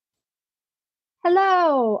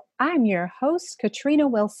Hello, I'm your host, Katrina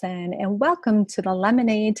Wilson, and welcome to the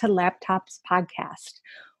Lemonade to Laptops podcast.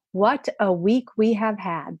 What a week we have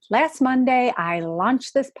had. Last Monday, I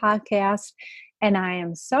launched this podcast, and I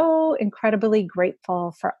am so incredibly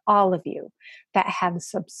grateful for all of you that have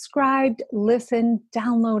subscribed, listened,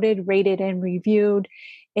 downloaded, rated, and reviewed.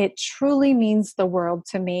 It truly means the world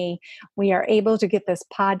to me. We are able to get this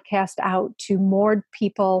podcast out to more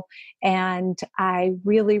people, and I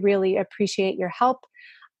really, really appreciate your help.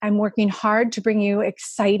 I'm working hard to bring you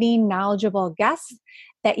exciting, knowledgeable guests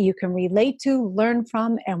that you can relate to, learn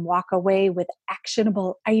from, and walk away with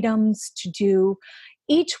actionable items to do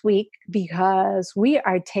each week because we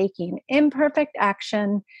are taking imperfect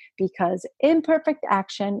action because imperfect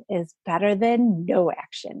action is better than no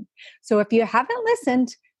action. So if you haven't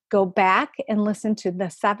listened, go back and listen to the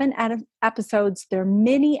 7 episodes. They're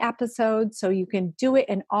mini episodes, so you can do it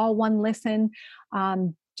in all one listen.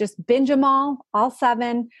 Just binge them all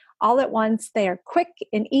 7, all at once. They are quick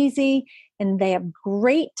and easy, and they have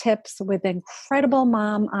great tips with incredible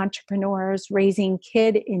mom entrepreneurs raising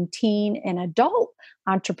kid and teen and adult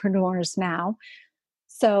entrepreneurs now.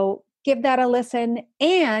 So give that a listen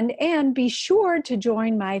and be sure to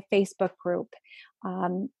join my Facebook group.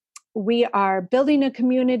 We are building a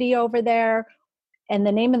community over there. And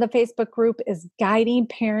the name of the Facebook group is Guiding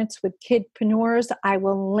Parents with Kidpreneurs. I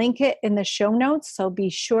will link it in the show notes, so be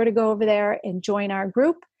sure to go over there and join our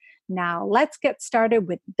group. Now, let's get started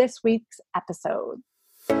with this week's episode.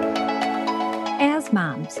 As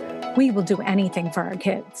moms, we will do anything for our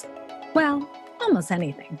kids. Well, almost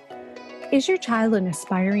anything. Is your child an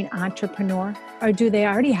aspiring entrepreneur, or do they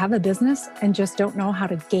already have a business and just don't know how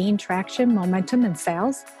to gain traction, momentum, and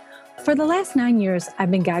sales? For the last 9 years, I've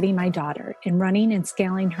been guiding my daughter in running and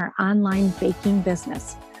scaling her online baking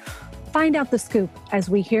business. Find out the scoop as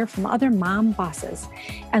we hear from other mom bosses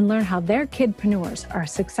and learn how their kidpreneurs are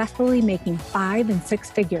successfully making 5 and 6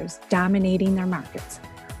 figures, dominating their markets.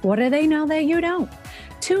 What do they know that you don't?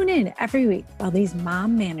 Tune in every week while these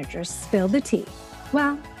mom managers spill the tea.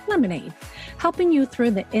 Well, lemonade, helping you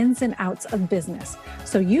through the ins and outs of business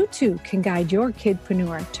so you too can guide your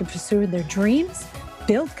kidpreneur to pursue their dreams,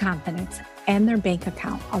 build confidence, and their bank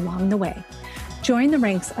account along the way. Join the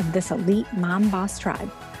ranks of this elite mom boss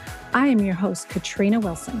tribe. I am your host, Katrina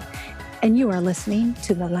Wilson, and you are listening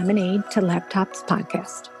to the Lemonade to Laptops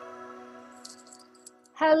podcast.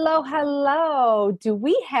 Hello. Do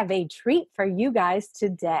we have a treat for you guys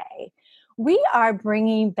today? We are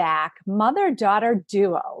bringing back mother-daughter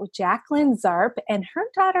duo, Jacqueline Zarp and her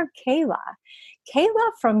daughter, Kayla.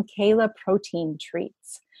 Kayla from Kayla Protein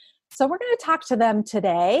Treats. So we're going to talk to them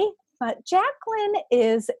today, but Jacqueline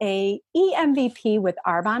is a EMVP with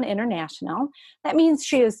Arbonne International. That means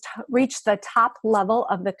she has reached the top level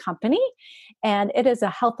of the company, and it is a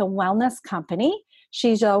health and wellness company.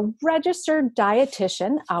 She's a registered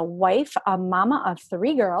dietitian, a wife, a mama of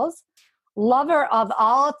 3 girls, lover of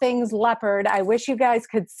all things leopard. I wish you guys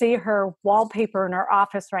could see her wallpaper in her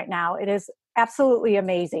office right now. It is absolutely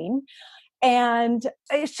amazing. And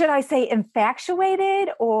should I say infatuated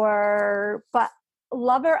but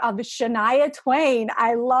lover of Shania Twain.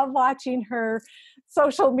 I love watching her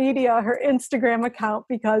social media, her Instagram account,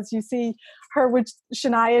 because you see her with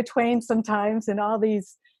Shania Twain sometimes and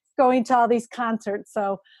going to all these concerts.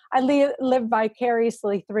 So I live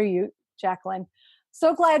vicariously through you, Jacqueline.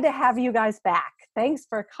 So glad to have you guys back. Thanks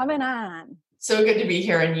for coming on. So good to be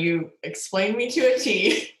here, and you explained me to a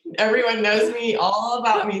T. Everyone knows me, all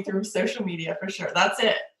about me through social media for sure. That's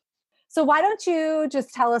it. So why don't you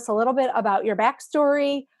just tell us a little bit about your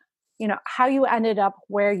backstory, how you ended up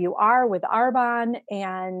where you are with Arbonne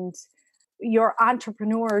and your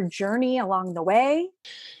entrepreneur journey along the way?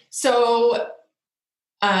 So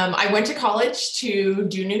I went to college to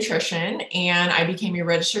do nutrition, and I became a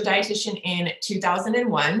registered dietitian in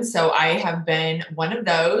 2001. So I have been one of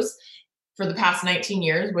those for the past 19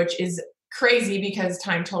 years, which is crazy because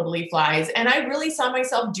time totally flies. And I really saw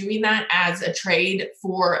myself doing that as a trade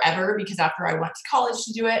forever, because after I went to college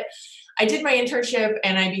to do it, I did my internship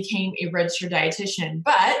and I became a registered dietitian.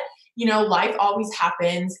 But, life always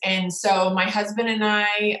happens. And so my husband and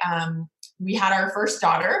I, we had our first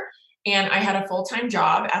daughter, and I had a full-time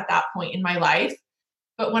job at that point in my life.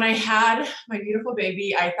 But when I had my beautiful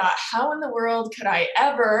baby, I thought, how in the world could I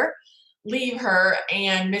ever leave her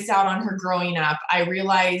and miss out on her growing up? I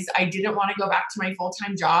realized I didn't want to go back to my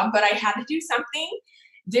full-time job, but I had to do something.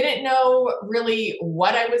 Didn't know really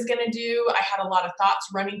what I was going to do. I had a lot of thoughts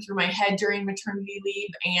running through my head during maternity leave,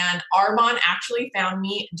 and Arbonne actually found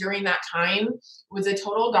me during that time. It was a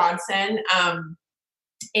total godsend.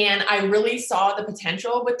 And I really saw the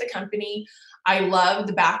potential with the company. I love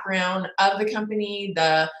the background of the company,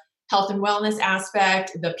 the health and wellness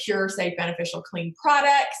aspect, the pure, safe, beneficial, clean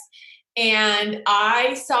products. And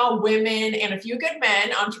I saw women and a few good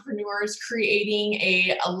men, entrepreneurs, creating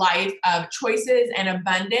a life of choices and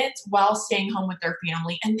abundance while staying home with their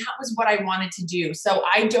family. And that was what I wanted to do. So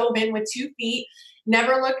I dove in with 2 feet,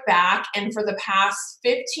 never looked back. And for the past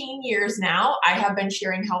 15 years now, I have been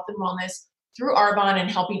sharing health and wellness through Arbonne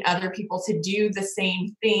and helping other people to do the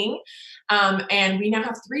same thing. And we now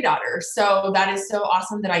have 3 daughters. So that is so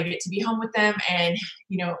awesome that I get to be home with them and,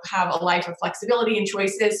 have a life of flexibility and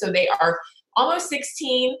choices. So they are almost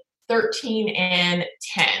 16, 13, and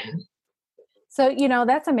 10. So,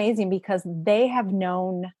 that's amazing because they have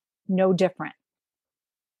known no different.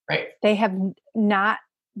 Right. They haven't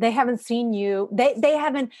seen you. They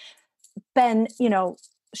haven't been,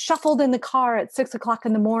 shuffled in the car at 6 o'clock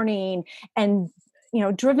in the morning and,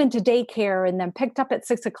 driven to daycare and then picked up at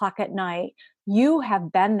 6 o'clock at night. You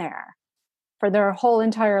have been there for their whole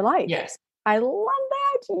entire life. Yes. I love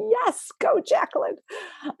that. Yes. Go, Jacqueline.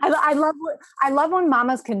 I love when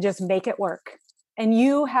mamas can just make it work, and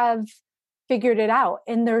you have figured it out.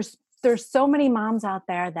 And there's so many moms out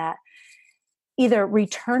there that either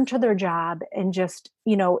return to their job and just,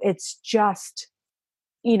 it's just,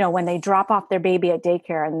 when they drop off their baby at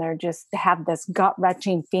daycare and they're just have this gut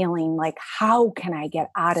wrenching feeling like, how can I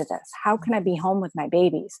get out of this? How can I be home with my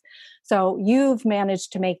babies? So you've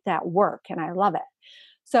managed to make that work, and I love it.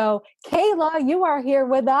 So Kayla, you are here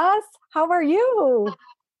with us. How are you?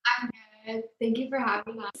 I'm good. Thank you for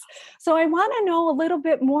having us. So I want to know a little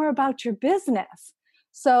bit more about your business.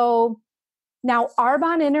 So now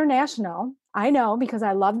Arbonne International, I know because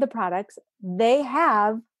I love the products, they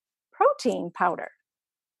have protein powder.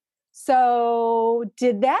 So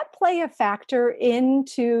did that play a factor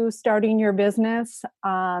into starting your business?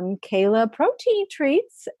 Kayla, protein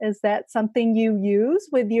treats, is that something you use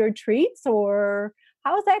with your treats, or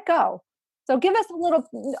how does that go? So give us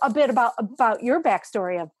a bit about your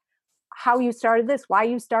backstory of how you started this, why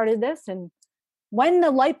you started this, and when the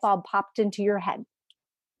light bulb popped into your head.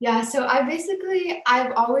 Yeah, so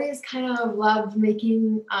I've always kind of loved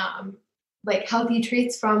making like healthy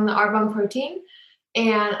treats from the Arbonne protein.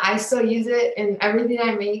 And I still use it in everything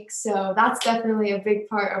I make. So that's definitely a big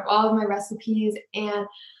part of all of my recipes. And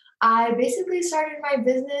I basically started my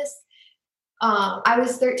business. I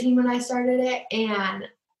was 13 when I started it. And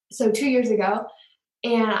so 2 years ago.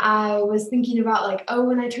 And I was thinking about like, oh,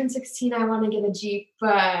 when I turn 16, I want to get a Jeep,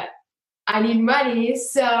 but I need money.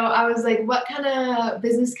 So I was like, what kind of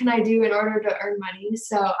business can I do in order to earn money?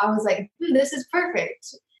 So I was like, this is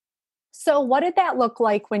perfect. So what did that look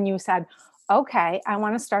like when you said, okay, I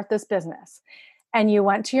want to start this business? And you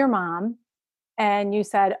went to your mom and you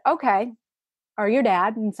said, okay, or your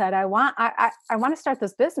dad, and said, I want to start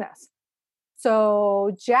this business.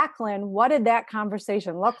 So Jacqueline, what did that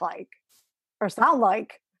conversation look like or sound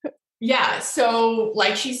like? Yeah. So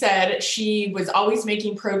like she said, she was always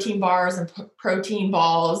making protein bars and protein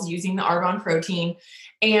balls using the Arbonne protein.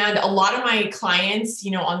 And a lot of my clients,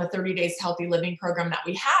 on the 30 Days Healthy Living program that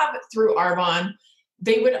we have through Arbonne,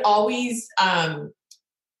 they would always,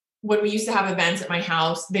 when we used to have events at my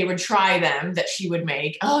house, they would try them that she would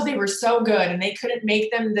make. Oh, they were so good. And they couldn't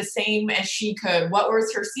make them the same as she could. What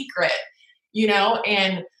was her secret?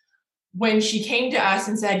 And when she came to us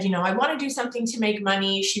and said, I want to do something to make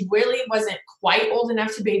money, she really wasn't quite old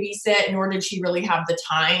enough to babysit, nor did she really have the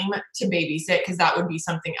time to babysit, because that would be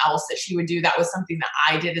something else that she would do. That was something that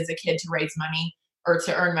I did as a kid to raise money or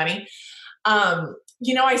to earn money.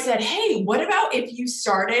 I said, hey, what about if you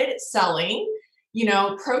started selling,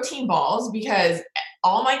 protein balls, because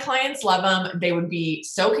all my clients love them. They would be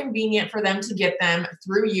so convenient for them to get them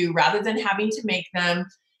through you rather than having to make them.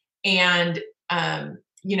 And,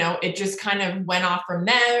 it just kind of went off from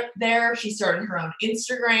there. She started her own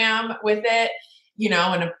Instagram with it,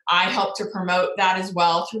 and I helped to promote that as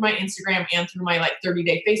well through my Instagram and through my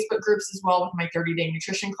 30-day Facebook groups as well with my 30-day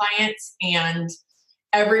nutrition clients. And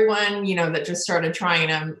everyone, that just started trying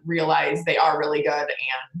them realized they are really good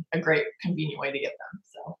and a great convenient way to get them.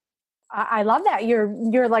 So I love that.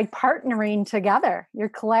 You're like partnering together. You're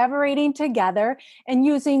collaborating together and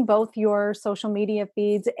using both your social media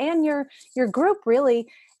feeds and your group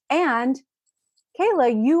really. And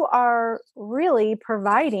Kayla, you are really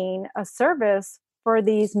providing a service for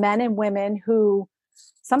these men and women who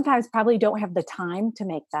sometimes probably don't have the time to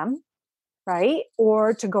make them, right?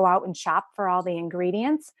 Or to go out and shop for all the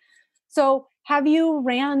ingredients. So have you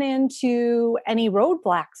ran into any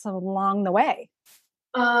roadblocks along the way?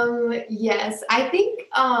 Yes, I think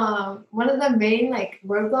one of the main like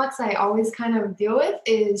roadblocks I always kind of deal with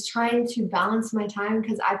is trying to balance my time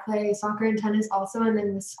because I play soccer and tennis also, and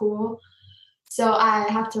then the school. So I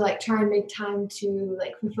have to like try and make time to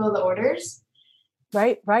like fulfill the orders.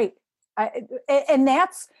 Right, right. And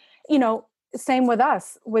that's, you know, same with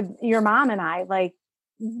us, with your mom and I, like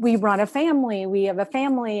we run a family, we have a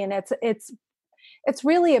family, and it's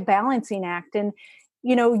really a balancing act. And,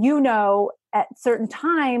 at certain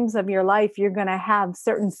times of your life, you're going to have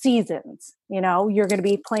certain seasons, you're going to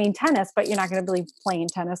be playing tennis, but you're not going to be playing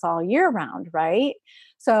tennis all year round. Right.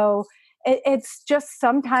 So it's just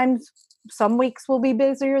sometimes some weeks will be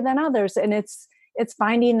busier than others. And it's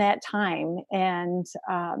finding that time. And,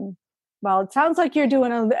 well, it sounds like you're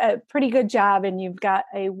doing a pretty good job, and you've got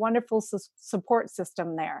a wonderful support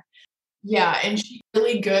system there. Yeah. And she's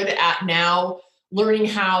really good at now learning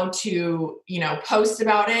how to, post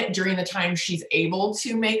about it during the time she's able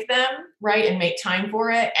to make them, right? And make time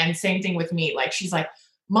for it. And same thing with me. Like, she's like,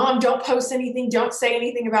 Mom, don't post anything. Don't say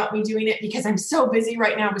anything about me doing it because I'm so busy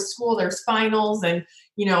right now with school. There's finals and,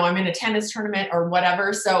 I'm in a tennis tournament or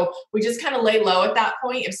whatever. So we just kind of lay low at that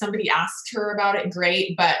point. If somebody asks her about it,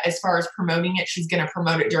 great. But as far as promoting it, she's going to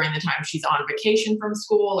promote it during the time she's on vacation from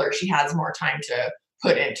school or she has more time to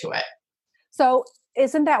put into it. So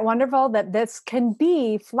isn't that wonderful that this can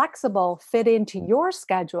be flexible, fit into your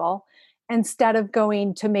schedule instead of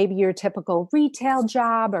going to maybe your typical retail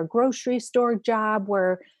job or grocery store job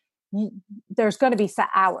where there's going to be set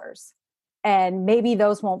hours and maybe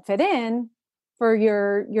those won't fit in for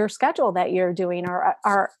your schedule that you're doing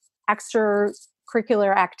or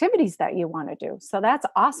extracurricular activities that you want to do. So that's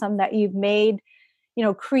awesome that you've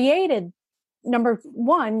created, number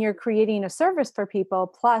one, you're creating a service for people,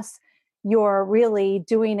 plus you're really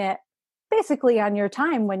doing it basically on your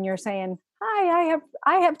time when you're saying, hi,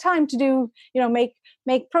 I have time to do,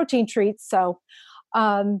 make protein treats. So,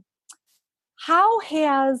 Kayla, how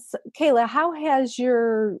has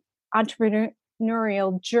your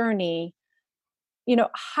entrepreneurial journey,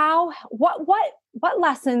 what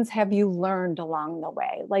lessons have you learned along the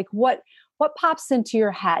way? Like what pops into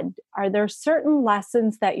your head? Are there certain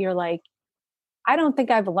lessons that you're like, I don't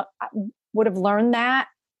think I would have learned that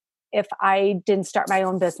if I didn't start my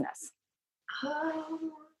own business?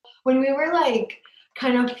 When we were like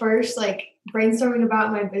kind of first like brainstorming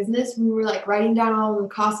about my business, we were like writing down all the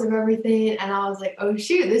costs of everything, and I was like, oh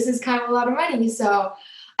shoot, this is kind of a lot of money. So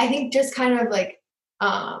I think just kind of like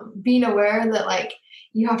being aware that like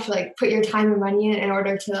you have to like put your time and money in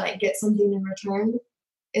order to like get something in return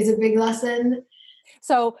is a big lesson.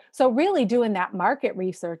 So really doing that market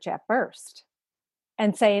research at first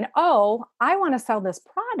and saying, oh, I want to sell this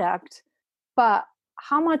product, but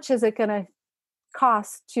how much is it going to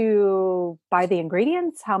cost to buy the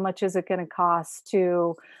ingredients? How much is it going to cost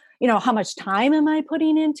to, how much time am I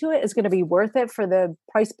putting into it? Is going to be worth it for the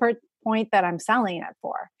price per point that I'm selling it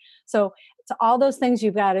for? So it's all those things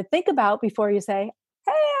you've got to think about before you say,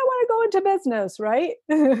 hey, I want to go into business, right?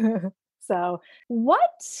 So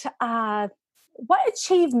what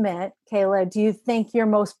achievement, Kayla, do you think you're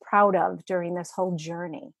most proud of during this whole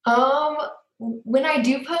journey? When I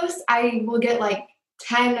do post, I will get like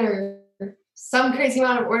 10 or some crazy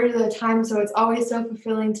amount of orders at a time. So it's always so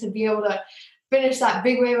fulfilling to be able to finish that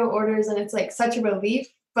big wave of orders. And it's like such a relief,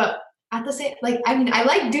 but at the same, I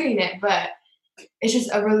like doing it, but it's just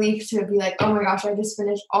a relief to be like, oh my gosh, I just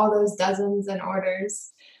finished all those dozens and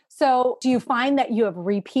orders. So do you find that you have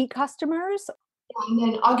repeat customers? Yeah, and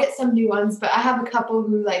then I'll get some new ones, but I have a couple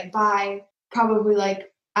who like buy probably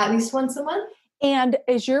like at least once a month. And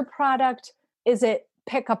is your product, is it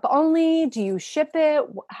pickup only? Do you ship it?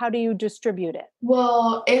 How do you distribute it?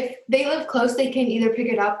 Well, if they live close, they can either pick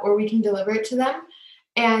it up or we can deliver it to them.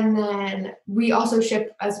 And then we also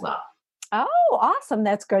ship as well. Oh, awesome.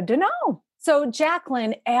 That's good to know. So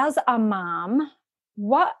Jacqueline, as a mom,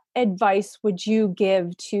 what advice would you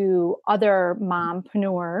give to other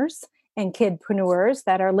mompreneurs and kidpreneurs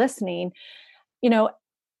that are listening?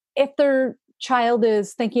 If their child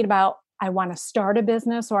is thinking about, I want to start a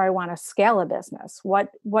business or I want to scale a business, what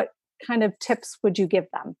kind of tips would you give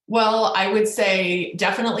them? Well, I would say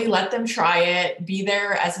definitely let them try it, be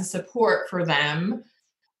there as a support for them,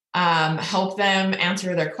 help them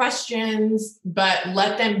answer their questions, but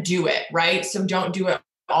let them do it, right? So don't do it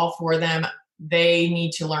all for them. They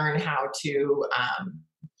need to learn how to,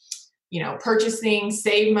 purchase things,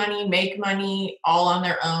 save money, make money all on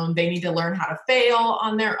their own. They need to learn how to fail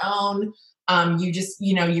on their own.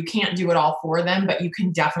 You can't do it all for them, but you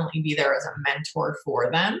can definitely be there as a mentor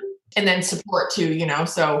for them. And then support too,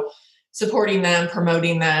 so supporting them,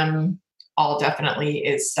 promoting them, all definitely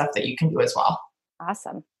is stuff that you can do as well.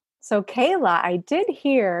 Awesome. So, Kayla, I did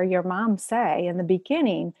hear your mom say in the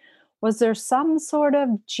beginning, was there some sort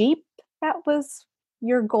of Jeep that was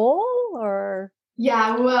your goal or?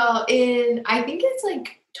 Yeah, well, I think it's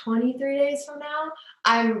like 23 days from now,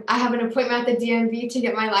 I have an appointment at the DMV to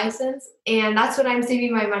get my license, and that's what I'm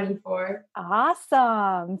saving my money for.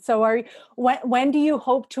 Awesome. So when do you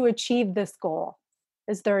hope to achieve this goal?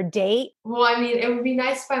 Is there a date? Well, I mean, it would be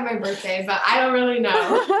nice by my birthday, but I don't really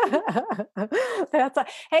know.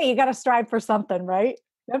 Hey, you got to strive for something, right?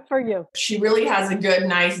 Good for you. She really has a good,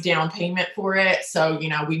 nice down payment for it. So,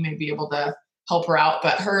 we may be able to help her out,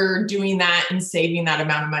 but her doing that and saving that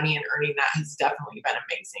amount of money and earning that has definitely been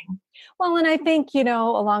amazing. Well, and I think,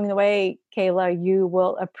 along the way, Kayla, you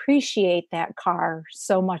will appreciate that car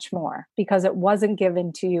so much more because it wasn't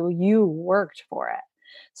given to you. You worked for it.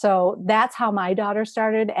 So that's how my daughter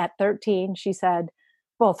started at 13. She said,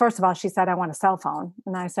 well, first of all, she said, I want a cell phone.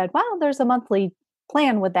 And I said, well, there's a monthly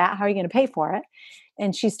plan with that. How are you going to pay for it?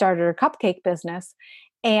 And she started her cupcake business.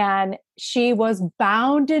 And she was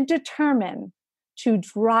bound and determined to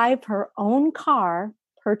drive her own car,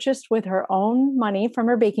 purchased with her own money from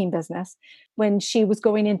her baking business, when she was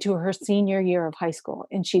going into her senior year of high school.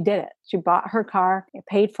 And she did it. She bought her car,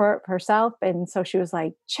 paid for it herself. And so she was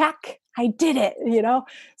like, check, I did it,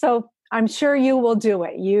 So I'm sure you will do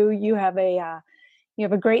it. You have a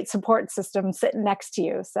great support system sitting next to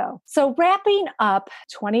you. So wrapping up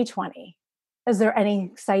 2020, is there any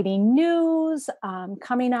exciting news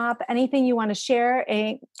coming up? Anything you want to share?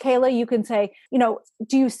 And Kayla, you can say,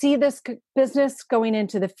 do you see this business going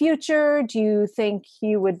into the future? Do you think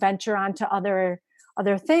you would venture on to other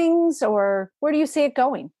things, or where do you see it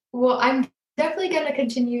going? Well, I'm definitely going to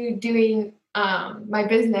continue doing my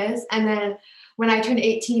business. And then when I turn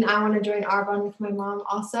 18, I want to join Arbonne with my mom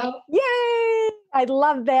also. Yay! I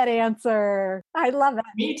love that answer. I love it.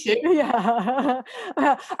 Me too. Yeah.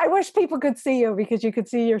 I wish people could see you because you could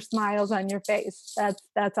see your smiles on your face.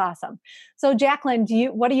 That's awesome. So Jacqueline,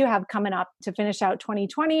 what do you have coming up to finish out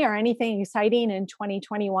 2020 or anything exciting in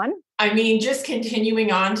 2021? I mean, just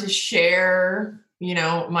continuing on to share,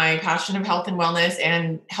 my passion of health and wellness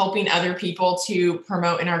and helping other people to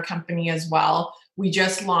promote in our company as well. We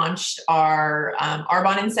just launched our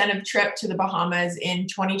Arbonne incentive trip to the Bahamas in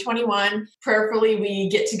 2021. Prayerfully, we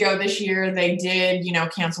get to go this year. They did,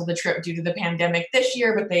 cancel the trip due to the pandemic this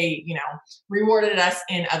year, but they, rewarded us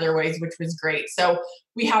in other ways, which was great. So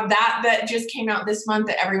we have that just came out this month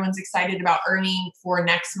that everyone's excited about earning for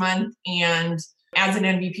next month. And as an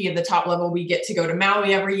MVP at the top level, we get to go to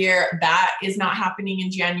Maui every year. That is not happening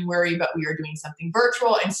in January, but we are doing something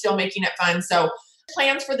virtual and still making it fun. So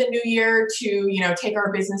plans for the new year to, take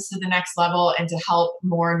our business to the next level and to help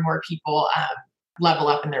more and more people level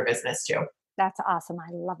up in their business too. That's awesome. I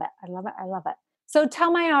love it. I love it. I love it. So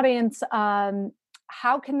tell my audience,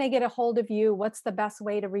 how can they get a hold of you? What's the best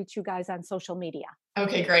way to reach you guys on social media?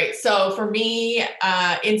 Okay, great. So for me,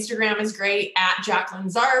 Instagram is great. At Jacqueline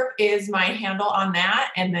Zarp is my handle on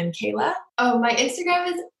that. And then Kayla? Oh, my Instagram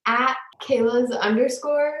is at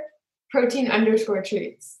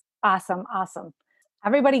Kayla's_protein_treats. Awesome. Awesome.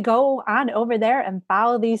 Everybody go on over there and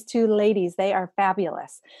follow these two ladies. They are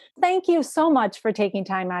fabulous. Thank you so much for taking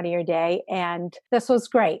time out of your day. And this was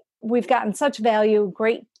great. We've gotten such value,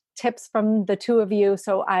 great tips from the two of you.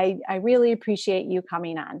 So I really appreciate you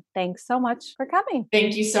coming on. Thanks so much for coming.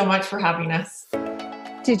 Thank you so much for having us.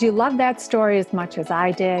 Did you love that story as much as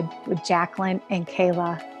I did with Jacqueline and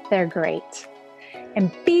Kayla? They're great.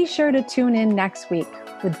 And be sure to tune in next week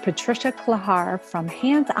with Patricia Klahar from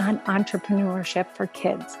Hands-On Entrepreneurship for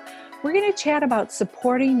Kids. We're going to chat about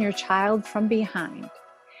supporting your child from behind.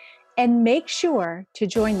 And make sure to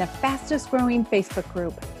join the fastest growing Facebook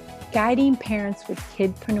group, Guiding Parents with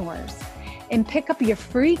Kidpreneurs, and pick up your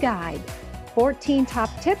free guide, 14 Top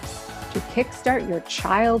Tips to Kickstart Your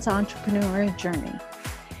Child's Entrepreneurial Journey.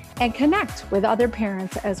 And connect with other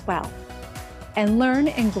parents as well. And learn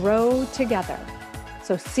and grow together.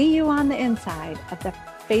 So see you on the inside of the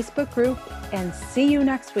Facebook group and see you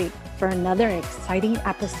next week for another exciting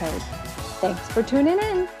episode. Thanks for tuning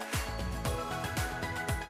in.